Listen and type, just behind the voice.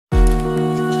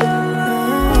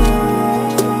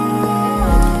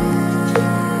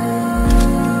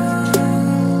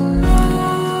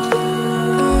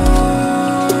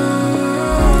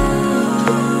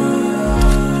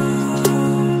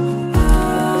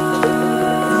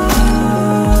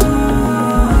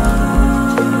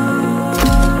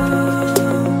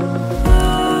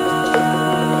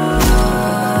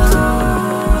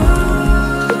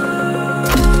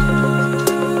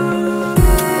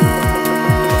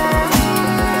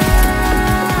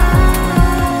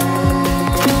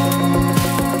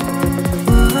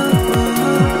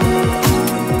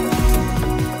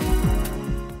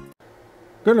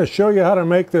I'm going to show you how to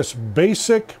make this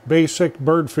basic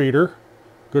bird feeder.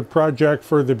 Good project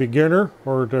for the beginner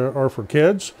or for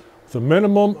kids. The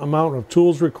minimum amount of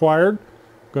tools required.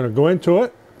 Going to go into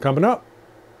it coming up.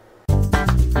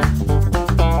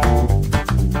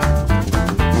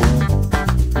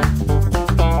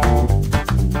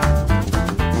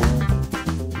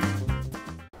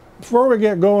 Before we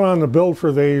get going on the build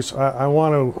for these, I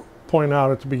want to point out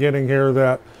at the beginning here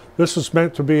that this is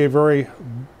meant to be a very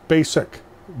basic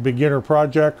beginner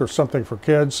project or something for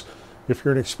kids. If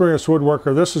you're an experienced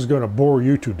woodworker, this is going to bore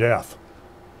you to death.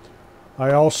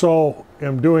 I also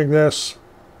am doing this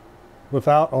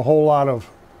without a whole lot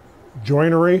of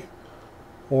joinery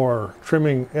or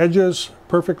trimming edges,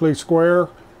 perfectly square.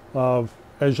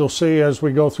 As you'll see as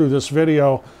we go through this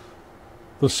video,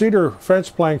 the cedar fence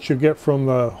planks you get from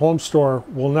the home store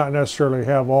will not necessarily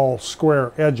have all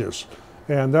square edges,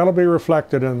 and that'll be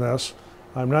reflected in this.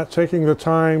 I'm not taking the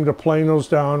time to plane those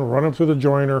down, run them through the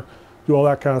joiner, do all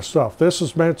that kind of stuff. This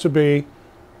is meant to be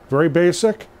very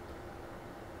basic,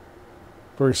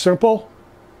 very simple,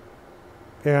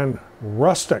 and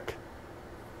rustic.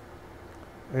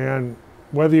 And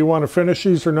whether you want to finish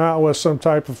these or not with some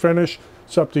type of finish,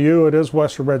 it's up to you. It is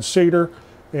Western red cedar,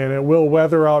 and it will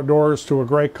weather outdoors to a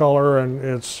gray color, and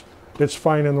it's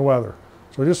fine in the weather.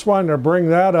 So I just wanted to bring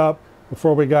that up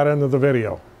before we got into the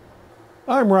video.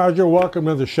 I'm Roger, welcome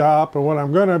to the shop, and what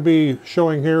I'm going to be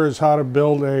showing here is how to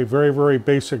build a very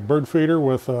basic bird feeder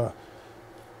with and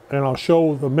I'll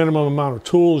show the minimum amount of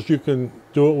tools you can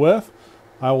do it with.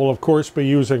 I will of course be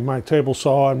using my table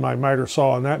saw and my miter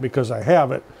saw on that because I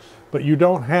have it, but you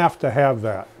don't have to have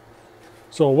that.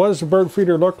 So what does the bird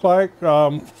feeder look like?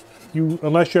 Unless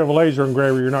you have a laser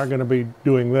engraver, you're not going to be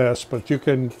doing this, but you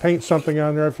can paint something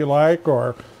on there if you like,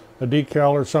 or a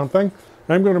decal or something.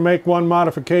 I'm going to make one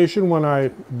modification when I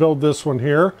build this one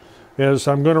here, is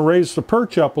I'm going to raise the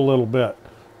perch up a little bit,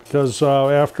 because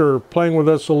after playing with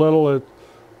this a little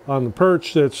on the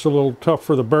perch, it's a little tough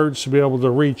for the birds to be able to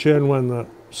reach in when the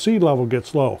sea level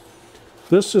gets low.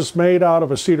 This is made out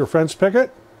of a cedar fence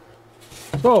picket.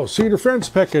 So cedar fence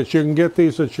pickets, you can get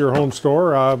these at your home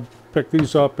store. Pick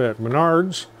these up at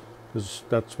Menards, because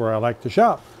that's where I like to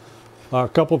shop. A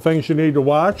couple things you need to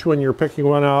watch when you're picking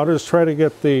one out is try to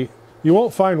get you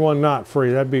won't find one not free,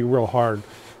 that'd be real hard.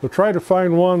 But try to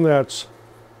find one that's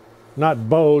not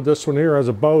bowed. This one here has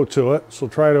a bow to it, so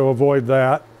try to avoid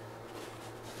that.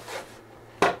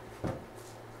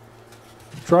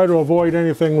 Try to avoid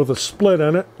anything with a split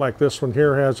in it, like this one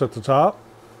here has at the top.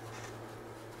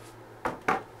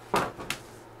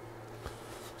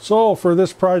 So for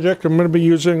this project, I'm going to be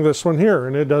using this one here,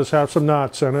 and it does have some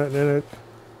knots in it. And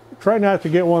try not to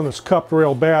get one that's cupped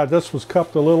real bad. This was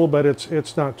cupped a little, but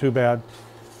it's not too bad.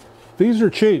 These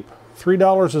are cheap,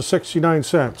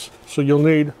 $3.69. So you'll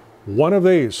need one of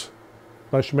these.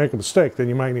 Unless you make a mistake, then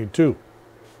you might need two.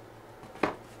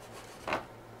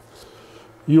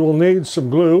 You will need some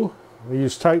glue. I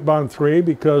use Titebond 3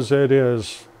 because it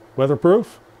is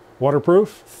weatherproof,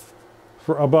 waterproof,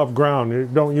 for above ground. You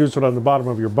don't use it on the bottom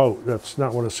of your boat. That's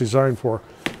not what it's designed for.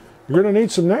 You're going to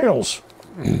need some nails.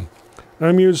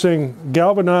 I'm using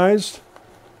galvanized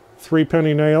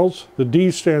 3-penny nails. The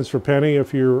D stands for penny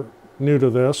if you're new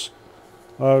to this.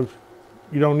 You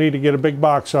don't need to get a big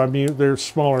box on you. There's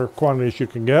smaller quantities you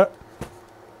can get.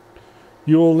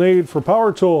 You will need, for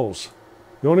power tools,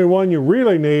 the only one you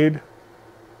really need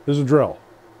is a drill.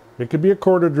 It could be a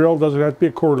corded drill, doesn't have to be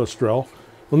a cordless drill.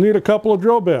 You'll need a couple of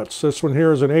drill bits. This one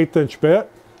here is an 1/8"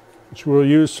 bit, which we'll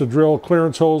use to drill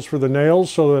clearance holes for the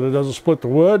nails so that it doesn't split the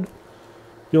wood.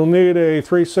 You'll need a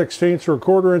 3/16 or a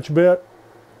 1/4" bit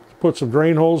to put some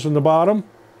drain holes in the bottom.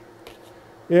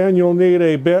 And you'll need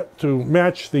a bit to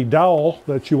match the dowel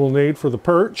that you will need for the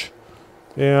perch.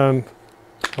 And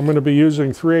I'm going to be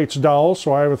using 3/8 dowel,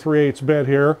 so I have a 3/8 bit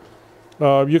here.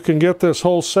 You can get this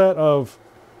whole set of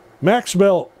Max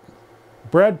Built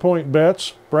brad point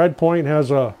bits. Brad point has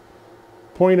a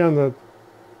point on the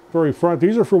very front.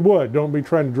 These are for wood. Don't be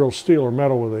trying to drill steel or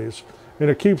metal with these. And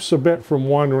it keeps the bit from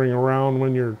wandering around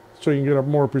so you can get a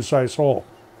more precise hole.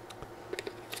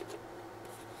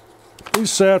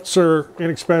 These sets are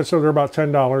inexpensive. They're about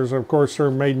 $10. Of course, they're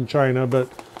made in China, but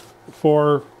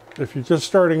if you're just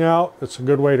starting out, it's a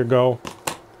good way to go.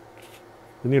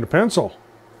 You need a pencil.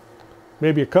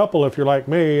 Maybe a couple if you're like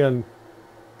me, and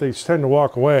they tend to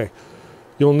walk away.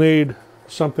 You'll need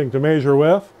something to measure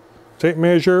with. Tape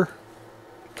measure.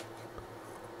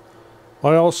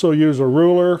 I also use a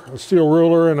ruler, a steel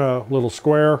ruler, and a little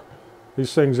square.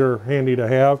 These things are handy to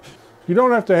have. You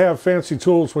don't have to have fancy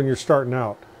tools when you're starting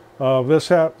out.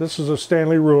 This is a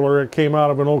Stanley ruler. It came out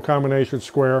of an old combination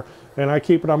square. and I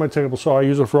keep it on my table saw. I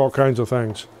use it for all kinds of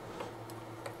things.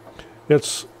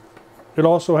 It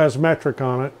also has metric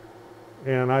on it,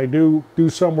 and I do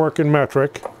some work in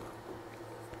metric.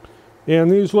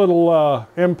 And these little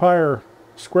Empire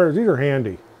squares, these are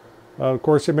handy. Of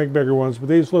course, they make bigger ones, but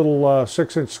these little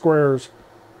 6-inch squares,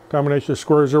 combination of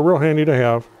squares, are real handy to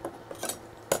have.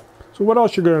 So what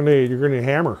else you're going to need? You're going to need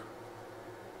a hammer.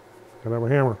 Gotta have a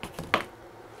hammer.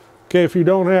 Okay, if you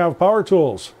don't have power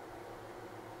tools,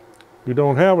 you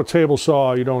don't have a table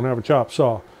saw, you don't have a chop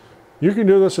saw, you can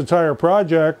do this entire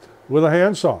project with a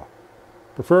handsaw,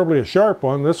 preferably a sharp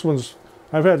one. This one's,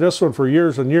 I've had this one for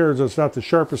years and years. It's not the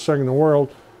sharpest thing in the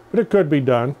world, but it could be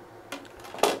done.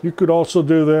 You could also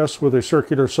do this with a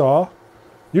circular saw.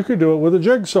 You could do it with a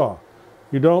jigsaw.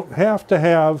 You don't have to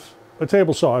have a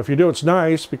table saw. If you do, it's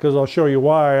nice, because I'll show you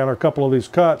why on a couple of these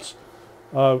cuts.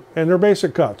 And they're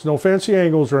basic cuts, no fancy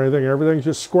angles or anything. Everything's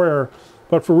just square.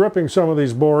 But for ripping some of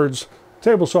these boards,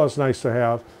 table saw is nice to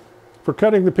have. For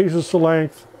cutting the pieces to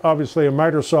length, obviously a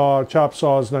miter saw, a chop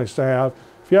saw is nice to have.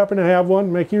 If you happen to have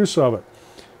one, make use of it.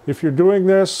 If you're doing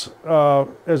this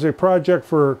as a project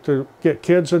to get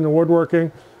kids into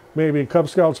woodworking, maybe Cub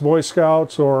Scouts, Boy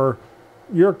Scouts, or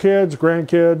your kids,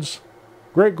 grandkids,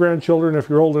 great-grandchildren if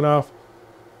you're old enough,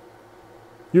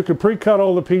 you can pre-cut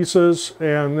all the pieces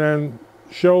and then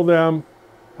show them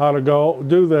how to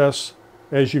do this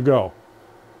as you go.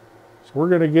 So we're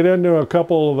going to get into a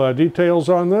couple of details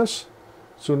on this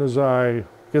as soon as I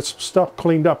get some stuff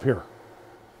cleaned up here.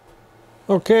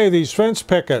 Okay, these fence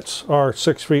pickets are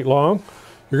 6 feet long.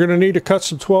 You're going to need to cut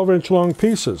some 12-inch long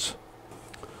pieces.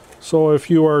 So if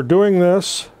you are doing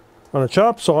this on a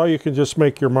chop saw, you can just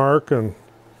make your mark and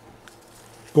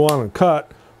go on and cut.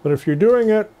 But if you're doing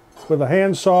it with a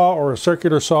hand saw or a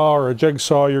circular saw or a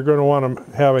jigsaw, you're going to want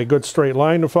to have a good straight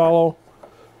line to follow.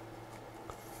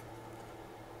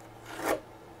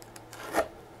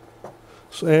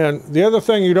 And the other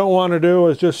thing you don't want to do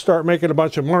is just start making a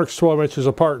bunch of marks 12 inches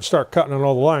apart and start cutting on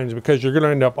all the lines, because you're going to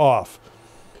end up off.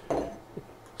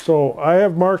 So I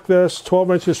have marked this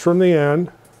 12 inches from the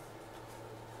end.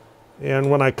 And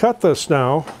when I cut this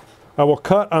now, I will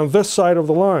cut on this side of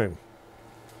the line.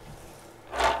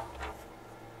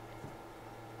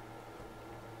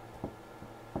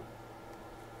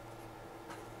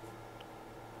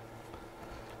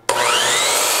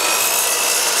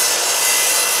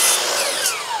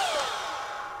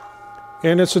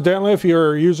 And incidentally, if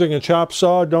you're using a chop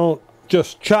saw, don't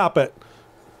just chop it.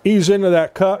 Ease into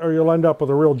that cut or you'll end up with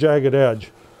a real jagged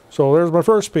edge. So there's my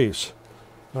first piece.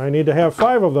 I need to have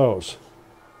 5 of those.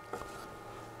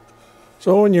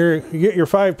 So when you get your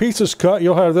 5 pieces cut,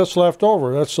 you'll have this left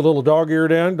over. That's the little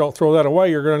dog-eared end. Don't throw that away,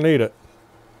 you're going to need it.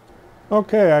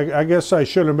 Okay, I guess I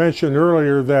should have mentioned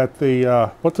earlier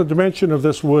that what the dimension of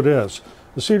this wood is.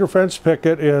 The cedar fence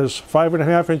picket is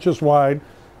 5.5 inches wide.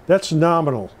 That's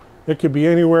nominal. It could be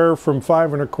anywhere from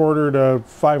 5 1/4 to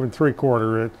 5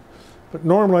 3/4, but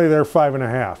normally they're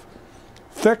 5.5.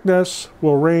 Thickness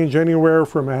will range anywhere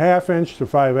from 1/2 inch to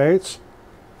 5/8,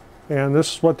 and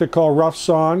this is what they call rough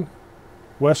sawn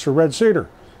Western red cedar.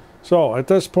 So at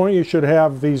this point you should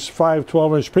have these 5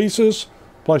 12-inch pieces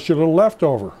plus your little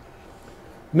leftover.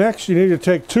 Next, you need to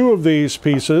take 2 of these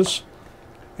pieces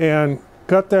and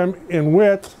cut them in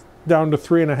width down to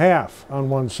 3.5 on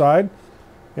one side.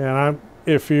 And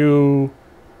if you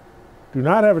do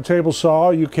not have a table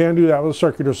saw, you can do that with a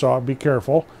circular saw. Be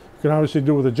careful. You can obviously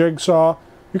do it with a jigsaw.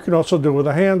 You can also do it with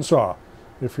a hand saw.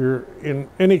 If you're, in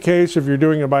any case, if you're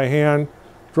doing it by hand,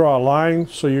 draw a line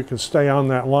so you can stay on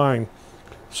that line.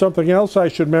 Something else I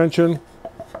should mention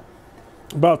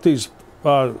about these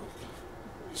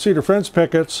cedar fence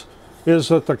pickets is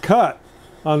that the cut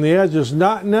on the edge is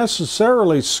not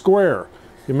necessarily square.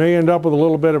 You may end up with a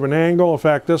little bit of an angle. In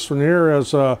fact, this one here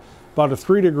is about a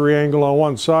 3-degree angle on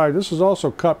one side. This is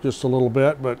also cut just a little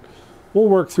bit, but we'll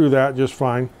work through that just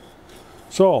fine.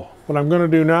 So what I'm going to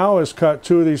do now is cut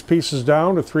 2 of these pieces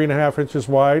down to 3.5 inches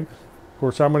wide. Of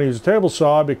course, I'm going to use a table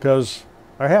saw because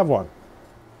I have one.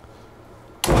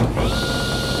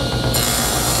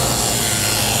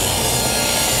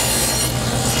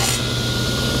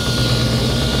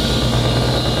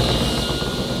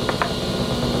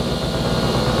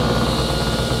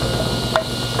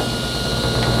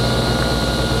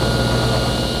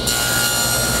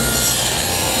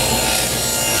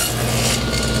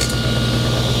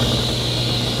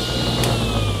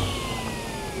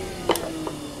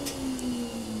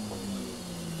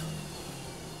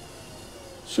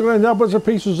 So you end up with some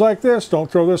pieces like this. Don't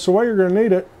throw this away, you're going to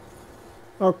need it.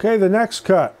 Okay, the next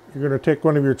cut. You're going to take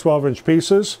one of your 12-inch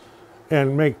pieces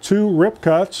and make 2 rip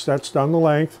cuts, that's down the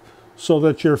length, so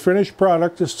that your finished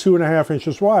product is 2.5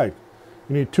 inches wide.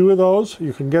 You need 2 of those.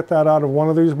 You can get that out of one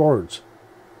of these boards.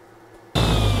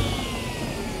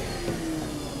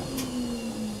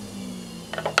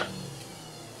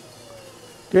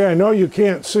 Yeah, I know you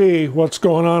can't see what's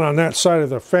going on that side of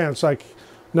the fence. I'm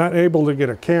not able to get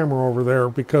a camera over there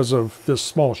because of this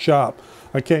small shop.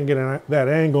 I can't get that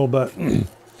angle, but you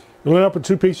line up in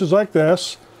 2 pieces like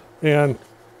this, and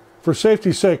for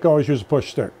safety's sake, always use a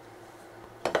push stick.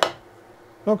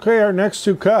 Okay, our next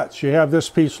 2 cuts. You have this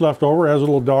piece left over, it has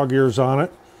little dog ears on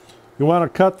it. You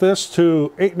want to cut this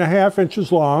to 8.5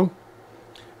 inches long.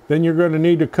 Then you're going to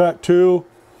need to cut 2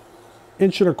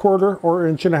 1.25 or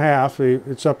 1.5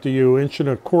 inches. It's up to you.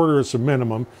 1.25 is the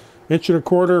minimum.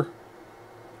 1.25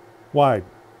 wide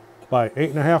by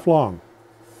 8.5 long.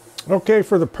 Okay,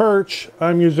 for the perch,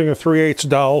 I'm using a 3/8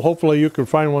 dowel. Hopefully you can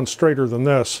find one straighter than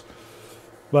this,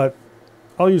 but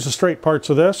I'll use the straight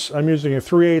parts of this. I'm using a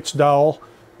 3/8 dowel.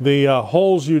 The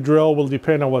holes you drill will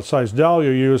depend on what size dowel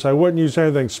you use. I wouldn't use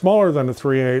anything smaller than a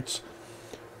 3/8,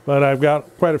 but I've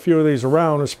got quite a few of these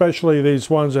around, especially these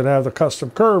ones that have the custom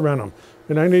curve in them,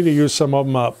 and I need to use some of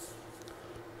them up.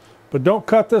 But don't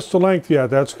cut this to length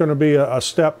yet. That's going to be a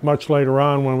step much later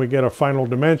on when we get a final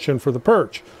dimension for the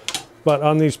perch. But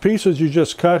on these pieces you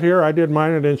just cut here, I did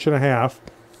mine at 1.5 inches,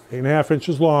 8.5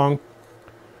 inches long.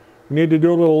 We need to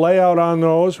do a little layout on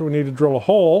those. We need to drill a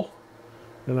hole.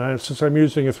 And since I'm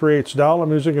using a 3/8 dowel,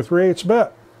 I'm using a 3/8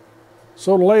 bit.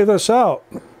 So to lay this out,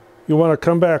 you want to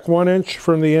come back 1 inch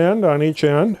from the end on each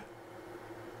end.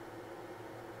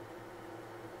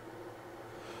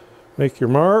 Make your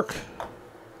mark.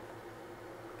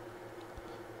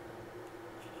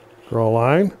 Draw a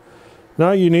line.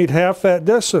 Now you need half that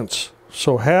distance.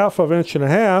 So half of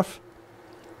 1.5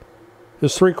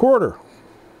 inches is 3/4.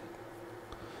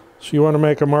 So you want to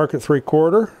make a mark at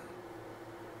 3/4.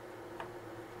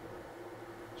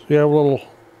 So you have a little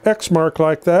X mark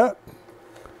like that.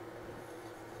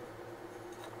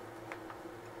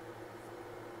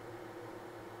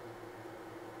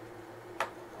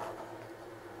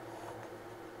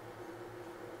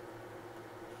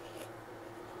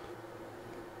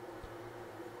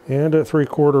 And at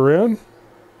 3/4 in.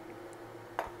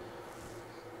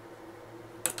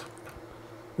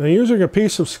 Now using a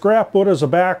piece of scrap wood as a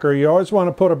backer, you always want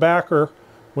to put a backer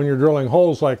when you're drilling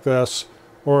holes like this,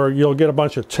 or you'll get a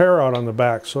bunch of tear out on the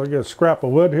back. So I get a scrap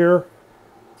of wood here.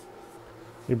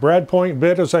 The brad point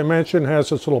bit, as I mentioned, has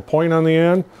this little point on the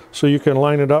end, so you can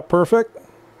line it up perfect.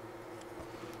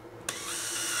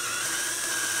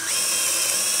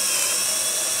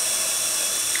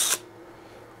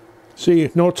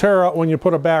 See, no tear out when you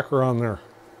put a backer on there.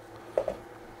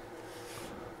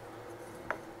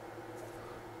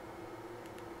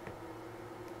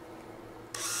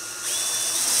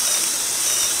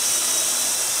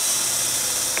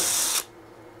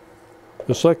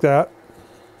 Just like that.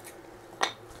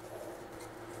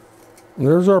 And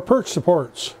there's our perch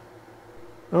supports.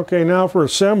 Okay, now for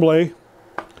assembly,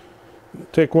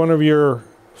 take one of your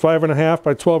 5.5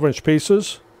 by 12 inch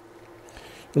pieces.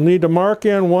 You'll need to mark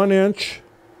in 1 inch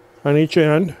on each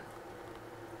end.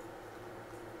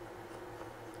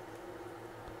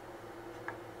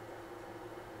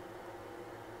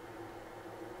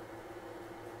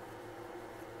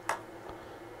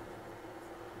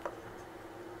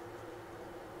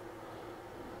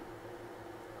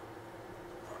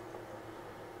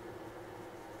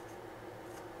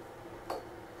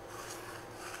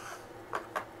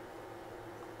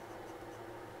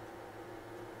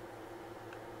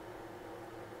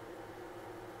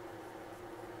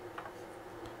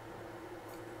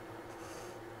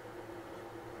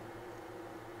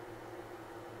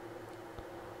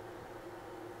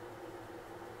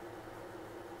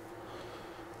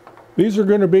 These are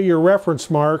going to be your reference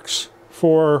marks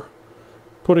for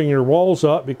putting your walls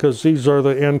up, because these are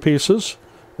the end pieces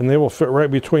and they will fit right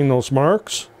between those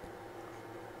marks,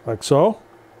 like so.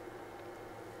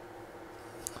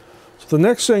 So the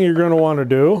next thing you're going to want to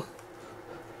do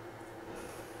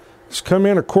is come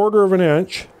in 1/4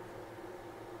 inch .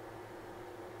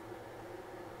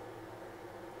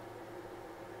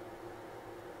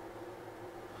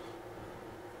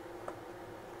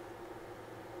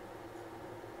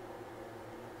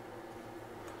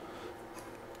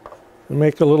 And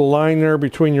make a little line there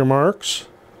between your marks.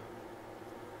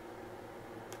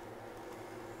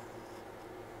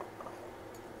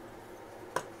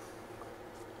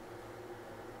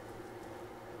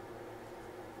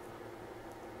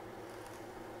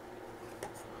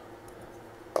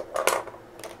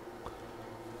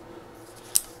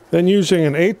 Then using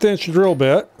an 1/8 inch drill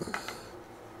bit,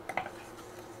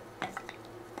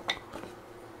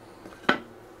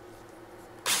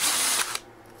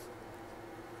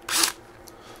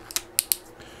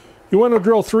 You want to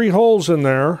drill 3 holes in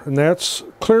there, and that's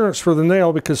clearance for the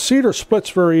nail because cedar splits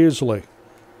very easily.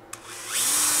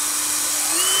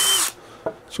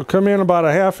 So come in about a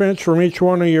 1/2 inch from each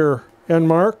one of your end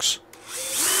marks.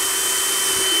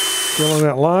 Drill in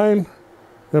that line,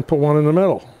 then put one in the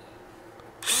middle.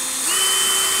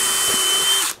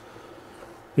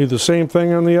 Do the same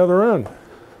thing on the other end.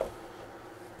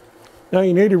 Now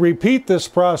you need to repeat this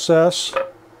process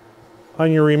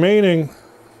on your remaining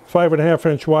 5.5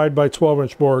 inch wide by 12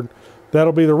 inch board.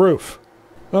 That'll be the roof.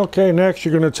 Okay, next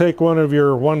you're going to take one of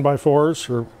your 1x4s,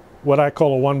 or what I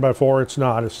call a 1x4. It's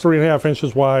not. It's 3.5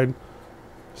 inches wide.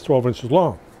 It's 12 inches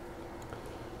long.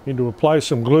 You need to apply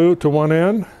some glue to one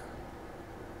end.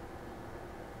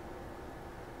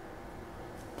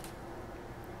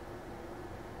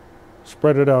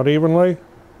 Spread it out evenly.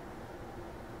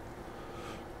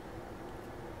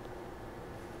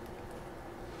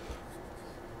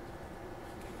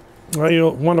 Now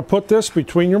you'll want to put this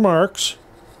between your marks.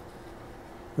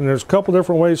 And there's a couple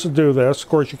different ways to do this. Of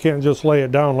course, you can't just lay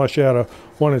it down unless you had a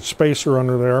 1-inch spacer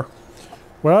under there.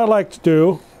 What I like to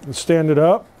do is stand it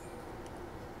up,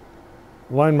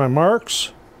 line my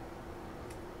marks,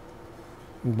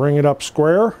 and bring it up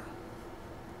square.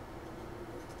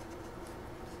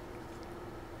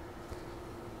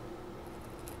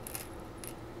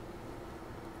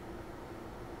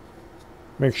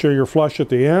 Make sure you're flush at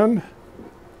the end.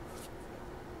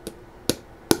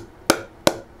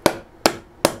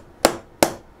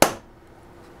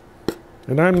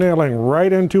 And I'm nailing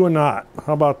right into a knot.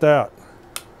 How about that?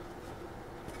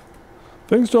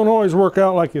 Things don't always work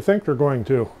out like you think they're going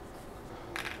to.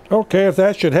 Okay, if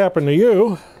that should happen to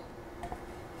you,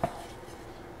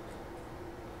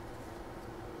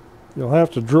 you'll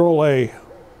have to drill a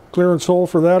clearance hole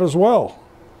for that as well.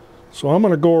 So I'm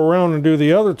going to go around and do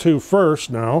the other 2 first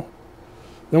now.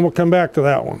 Then we'll come back to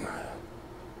that one.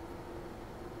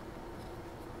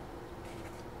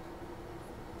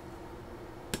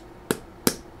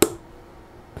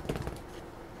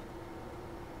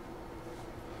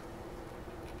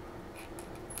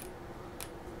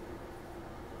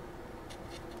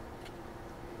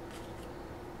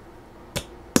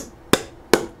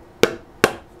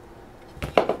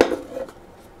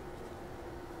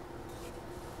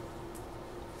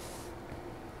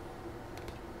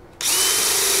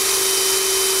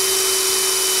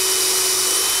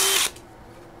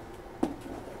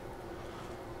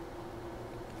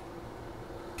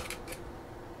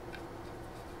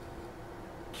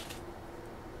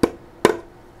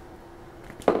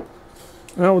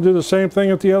 Now we'll do the same thing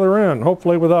at the other end,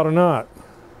 hopefully without a knot.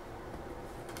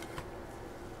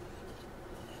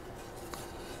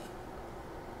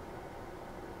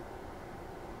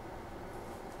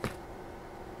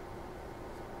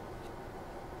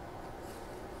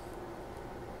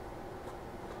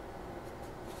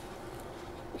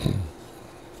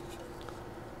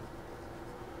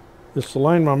 Just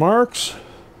align my marks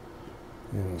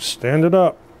and stand it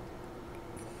up.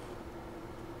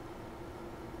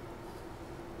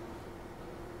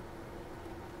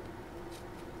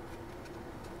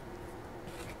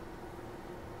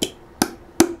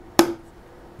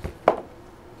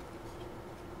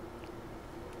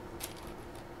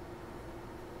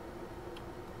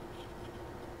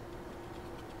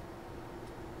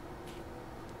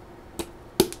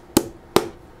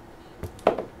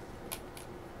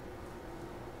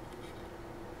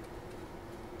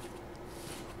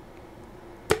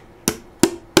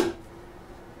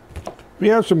 If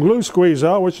you have some glue squeeze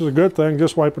out, which is a good thing,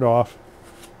 just wipe it off.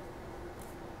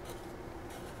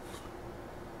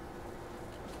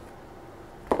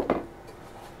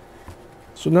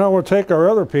 So now we'll take our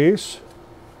other piece,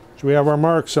 which we have our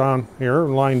marks on here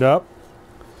lined up.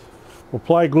 We'll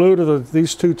apply glue to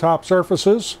these 2 top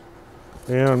surfaces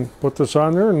and put this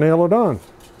on there and nail it on.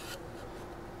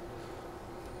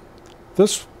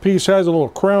 This piece has a little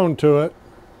crown to it,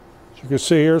 as you can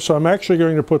see here, so I'm actually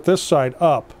going to put this side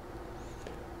up.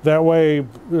 That way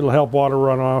it'll help water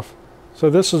run off.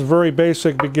 So this is very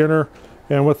basic beginner,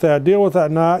 and with that deal with that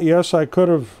knot, yes, I could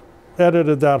have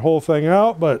edited that whole thing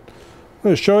out, but I'm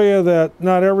going to show you that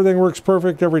not everything works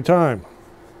perfect every time.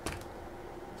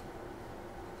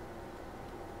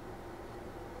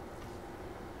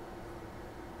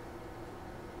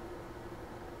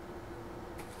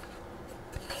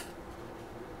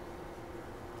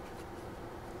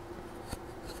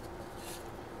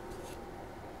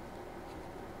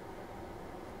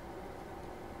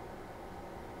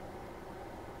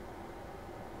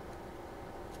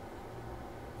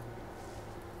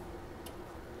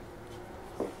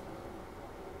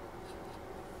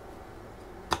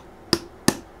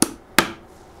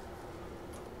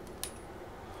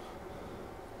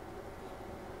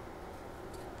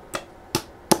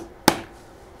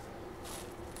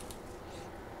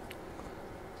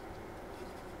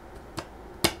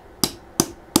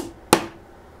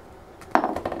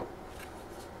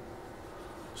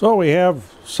 So we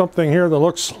have something here that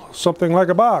looks something like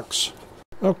a box.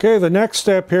 Okay, the next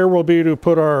step here will be to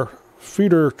put our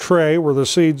feeder tray where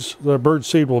the bird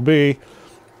seed will be.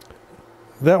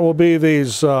 That will be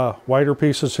these wider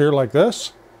pieces here like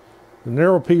this. The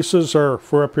narrow pieces are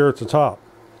for up here at the top.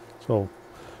 So,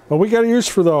 but we got a use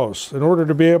for those. In order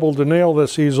to be able to nail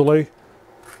this easily,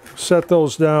 set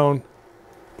those down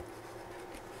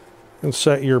and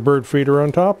set your bird feeder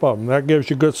on top of them. That gives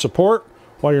you good support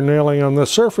while you're nailing on this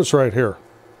surface right here.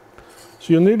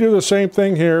 So you'll need to do the same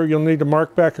thing here. You'll need to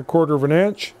mark back 1/4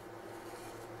 inch,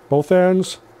 both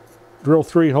ends, drill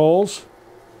 3 holes.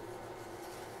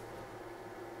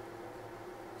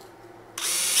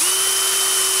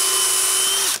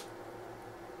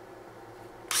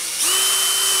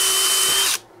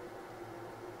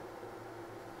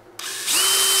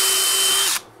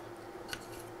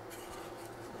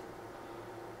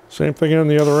 Same thing on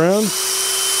the other end.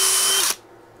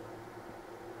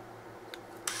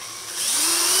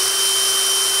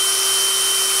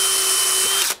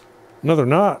 Another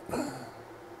knot.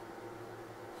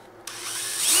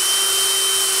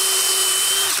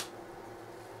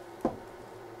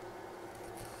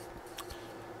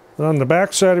 And on the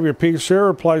back side of your piece here,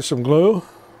 apply some glue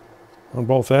on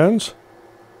both ends.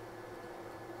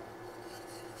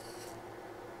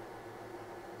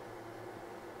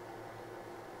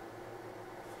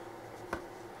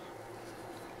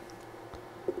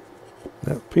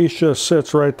 That piece just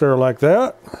sits right there like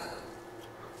that.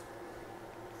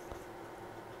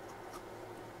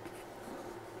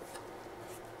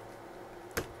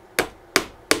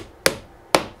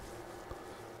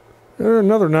 And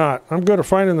another knot. I'm good at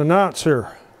finding the knots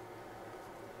here.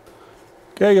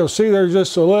 Okay, you'll see there's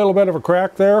just a little bit of a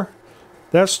crack there.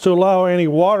 That's to allow any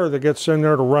water that gets in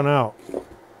there to run out. So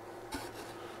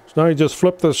now you just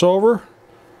flip this over.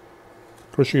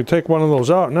 Of course, you can take one of those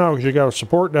out now because you got a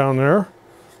support down there.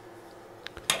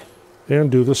 And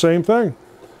do the same thing.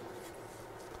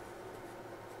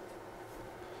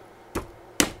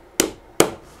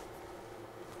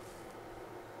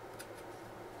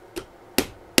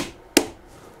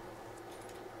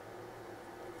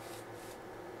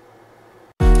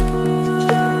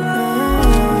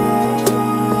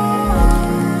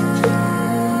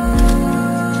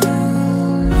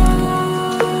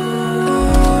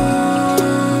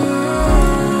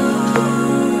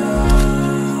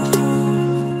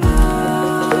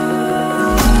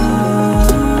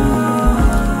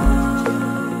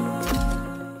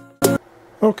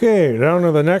 Okay, down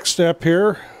to the next step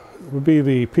here would be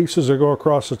the pieces that go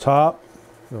across the top.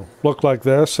 They'll look like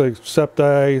this, except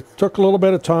I took a little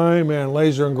bit of time and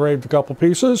laser engraved a couple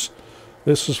pieces.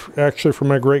 This is actually for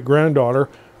my great-granddaughter.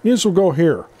 These will go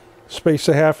here, space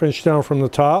a 1/2 inch down from the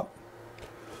top.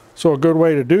 So a good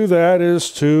way to do that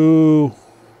is to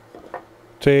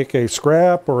take a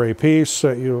scrap or a piece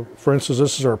that you, for instance,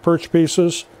 this is our perch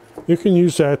pieces. You can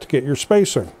use that to get your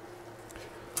spacing.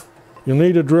 You'll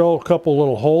need to drill a couple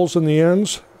little holes in the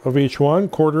ends of each one,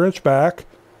 1/4 inch back.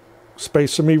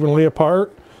 Space them evenly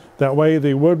apart. That way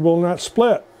the wood will not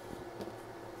split.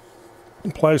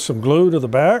 Apply some glue to the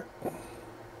back.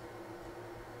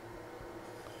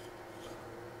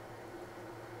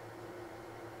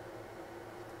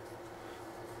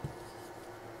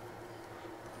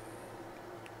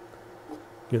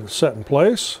 Get it set in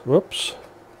place. Whoops.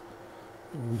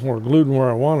 More glued than where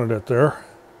I wanted it there.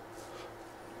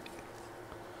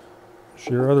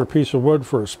 Your other piece of wood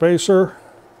for a spacer.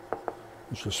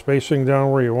 Just the spacing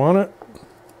down where you want it.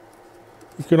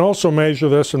 You can also measure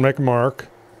this and make a mark.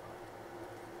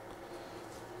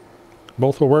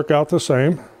 Both will work out the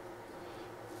same.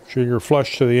 Make sure you're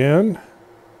flush to the end.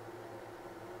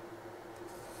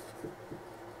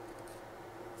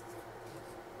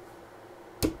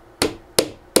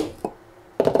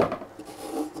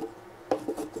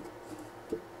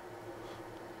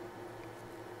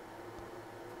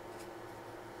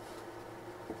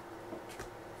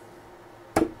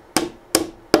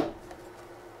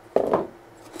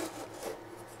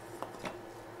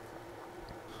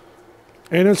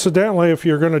 And incidentally, if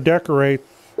you're going to decorate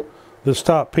this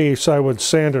top piece, I would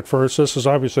sand it first. This has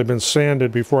obviously been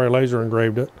sanded before I laser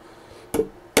engraved it.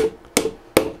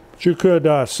 But you could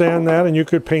sand that and you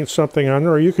could paint something on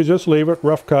there, or you could just leave it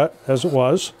rough cut as it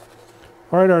was.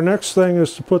 All right, our next thing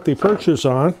is to put the perches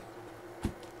on.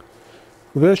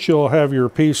 For this, you'll have your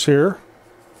piece here,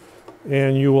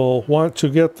 and you will want to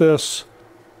get this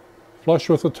flush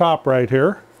with the top right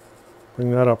here.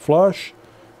 Bring that up flush.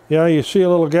 Yeah, you see a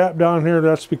little gap down here.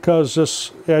 That's because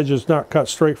this edge is not cut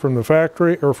straight from the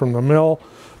factory or from the mill,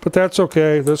 but that's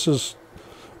okay. This is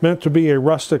meant to be a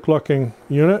rustic looking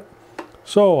unit.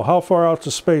 So how far out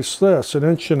to space this? An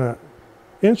inch and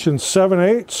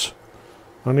 7/8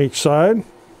 on each side.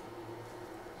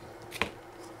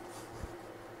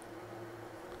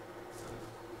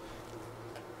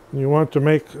 You want to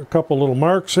make a couple little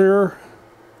marks here.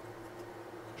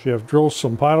 You have drilled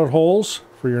some pilot holes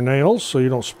for your nails so you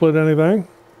don't split anything.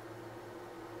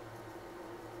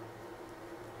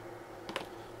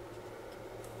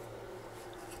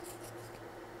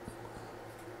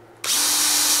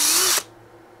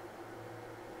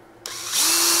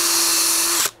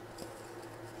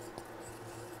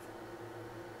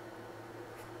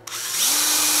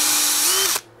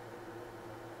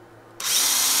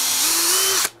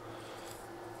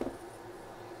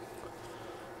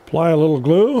 Apply a little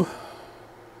glue.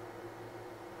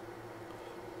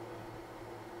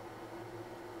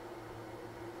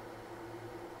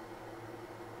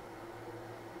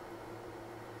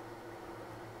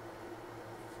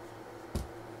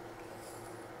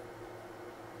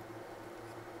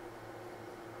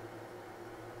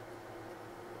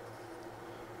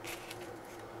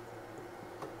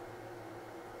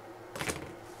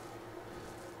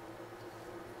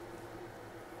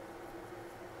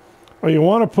 Well, you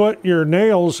want to put your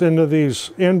nails into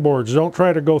these end boards. Don't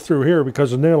try to go through here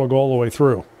because the nail will go all the way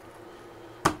through.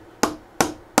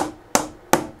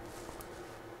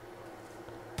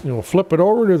 You'll flip it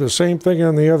over, do the same thing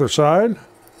on the other side.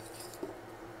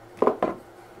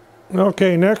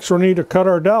 Okay, next we'll need to cut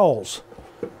our dowels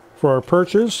for our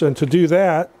perches, and to do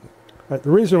that, the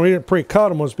reason we didn't pre-cut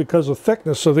them was because the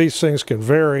thickness of these things can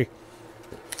vary.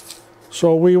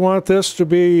 So we want this to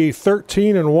be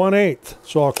 13 1/8.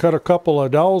 So I'll cut a couple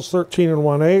of dowels, 13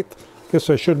 1/8. Guess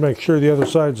I should make sure the other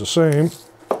side's the same.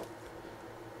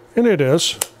 And it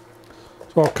is.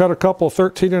 So I'll cut a couple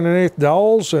 13 1/8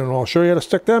 dowels and I'll show you how to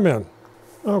stick them in.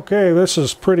 Okay, this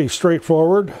is pretty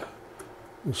straightforward.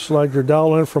 You slide your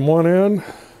dowel in from one end.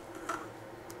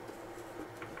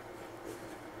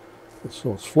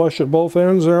 So it's flush at both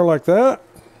ends there like that.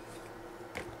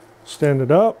 Stand it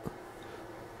up.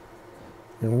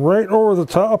 And right over the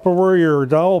top of where your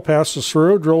dowel passes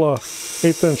through, drill a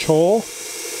 1/8 inch hole.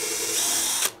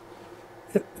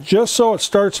 Just so it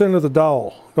starts into the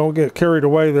dowel. Don't get carried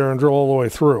away there and drill all the way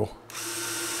through.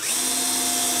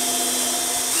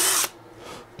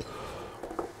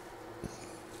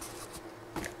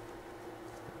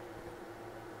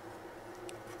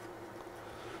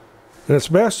 And it's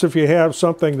best if you have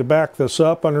something to back this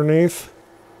up underneath,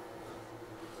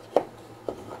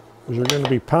 because you're going to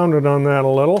be pounding on that a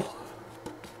little.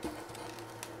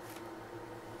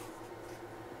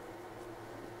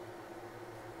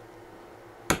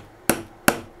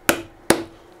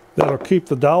 That'll keep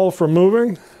the dowel from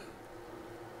moving.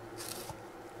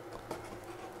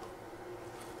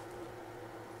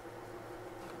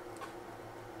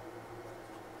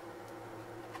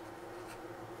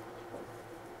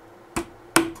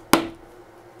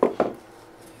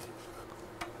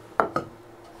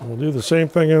 We'll do the same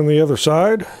thing on the other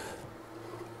side.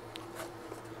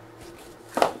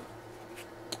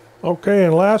 Okay,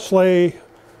 and lastly,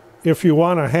 if you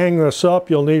want to hang this up,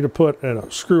 you'll need to put a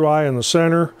screw eye in the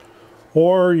center,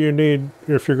 or you need,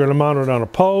 if you're going to mount it on a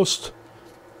post,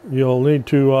 you'll need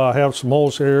to have some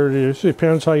holes here. It just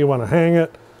depends how you want to hang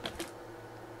it.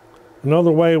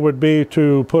 Another way would be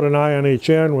to put an eye on each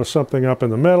end with something up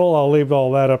in the middle. I'll leave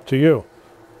all that up to you.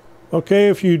 Okay,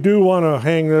 if you do want to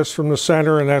hang this from the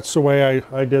center, and that's the way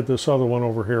I did this other one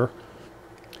over here.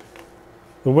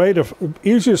 The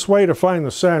easiest way to find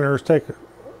the center is take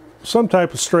some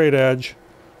type of straight edge,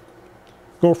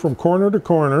 go from corner to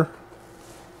corner,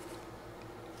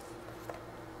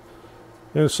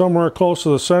 and somewhere close to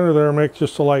the center there, make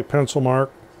just a light pencil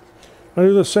mark. I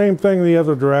do the same thing the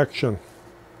other direction.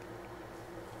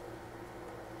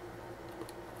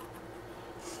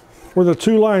 Where the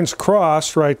two lines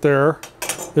cross right there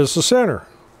is the center.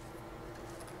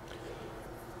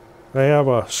 I have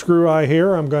a screw eye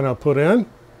here I'm going to put in.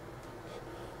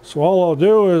 So all I'll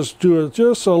do is do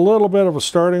just a little bit of a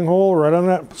starting hole right on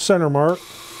that center mark.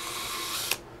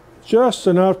 Just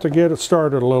enough to get it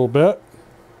started a little bit.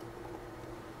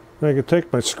 I can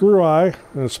take my screw eye,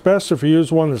 and it's best if you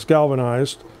use one that's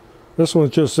galvanized. This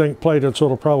one's just zinc plated, so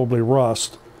it'll probably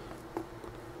rust.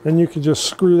 And you can just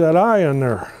screw that eye in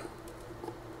there.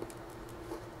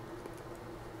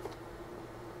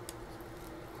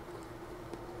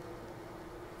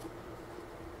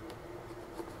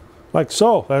 Like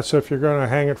so. That's if you're going to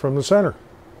hang it from the center.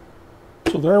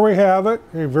 So there we have it.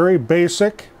 A very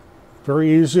basic,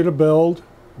 very easy to build,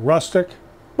 rustic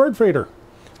bird feeder.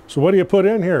 So what do you put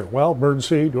in here? Well, bird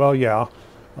seed. Well, yeah.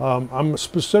 I'm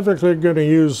specifically going to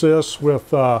use this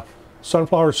with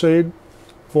sunflower seed.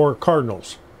 for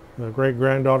cardinals. My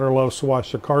great-granddaughter loves to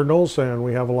watch the cardinals, and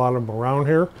we have a lot of them around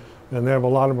here, and they have a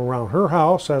lot of them around her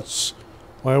house. That's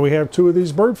why we have 2 of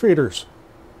these bird feeders.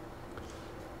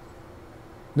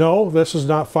 No, this is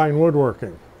not fine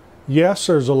woodworking. Yes,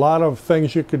 there's a lot of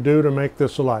things you could do to make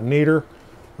this a lot neater.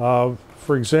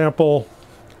 For example,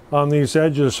 on these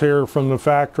edges here from the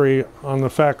factory, on the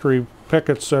factory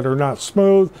pickets that are not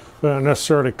smooth, but not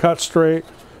necessarily cut straight,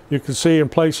 you can see in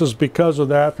places because of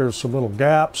that there's some little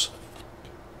gaps.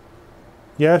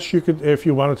 Yes, you could, if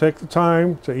you want to take the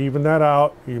time to even that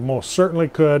out, you most certainly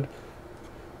could,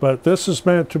 but this is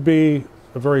meant to be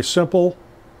a very simple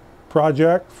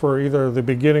project for either the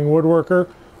beginning woodworker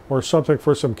or something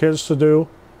for some kids to do.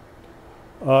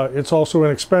 It's also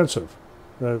inexpensive.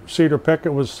 The cedar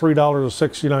picket was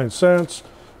 $3.69.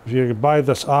 If you buy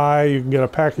this eye, you can get a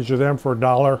package of them for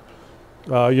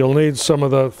 $1. You'll need some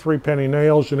of the 3-penny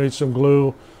nails. You need some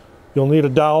glue. You'll need a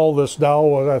dowel. This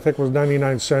dowel, I think, was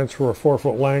 99 cents for a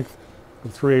 4-foot length, a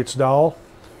 3/8 dowel.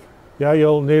 Yeah,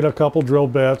 you'll need a couple drill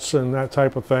bits and that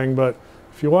type of thing, but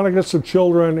if you want to get some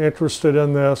children interested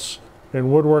in this,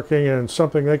 in woodworking and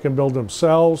something they can build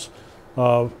themselves,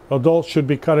 adults should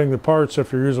be cutting the parts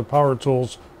if you're using power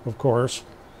tools, of course.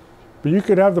 But you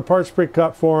could have the parts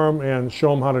pre-cut for them and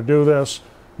show them how to do this.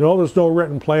 No, there's no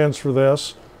written plans for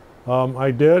this.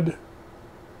 I did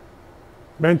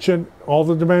mention all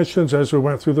the dimensions as we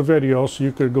went through the video, so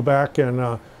you could go back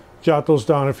and jot those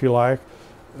down if you like.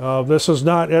 This is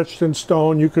not etched in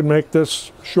stone. You could make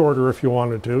this shorter if you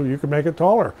wanted to. You could make it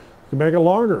taller. You can make it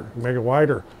longer. You can make it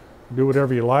wider. Do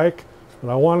whatever you like. But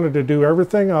I wanted to do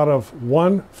everything out of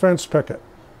 1 fence picket,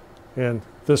 and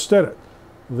this did it.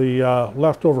 The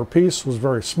leftover piece was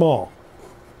very small.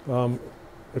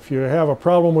 If you have a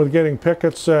problem with getting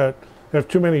pickets that have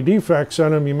too many defects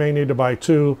in them, you may need to buy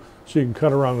 2 so you can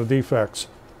cut around the defects.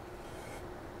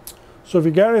 So if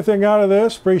you got anything out of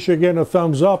this, appreciate getting a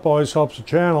thumbs up. Always helps the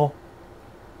channel.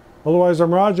 Otherwise,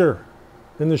 I'm Roger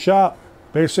in the shop.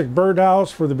 Basic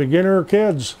birdhouse for the beginner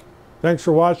kids. Thanks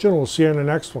for watching. We'll see you in the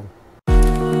next one.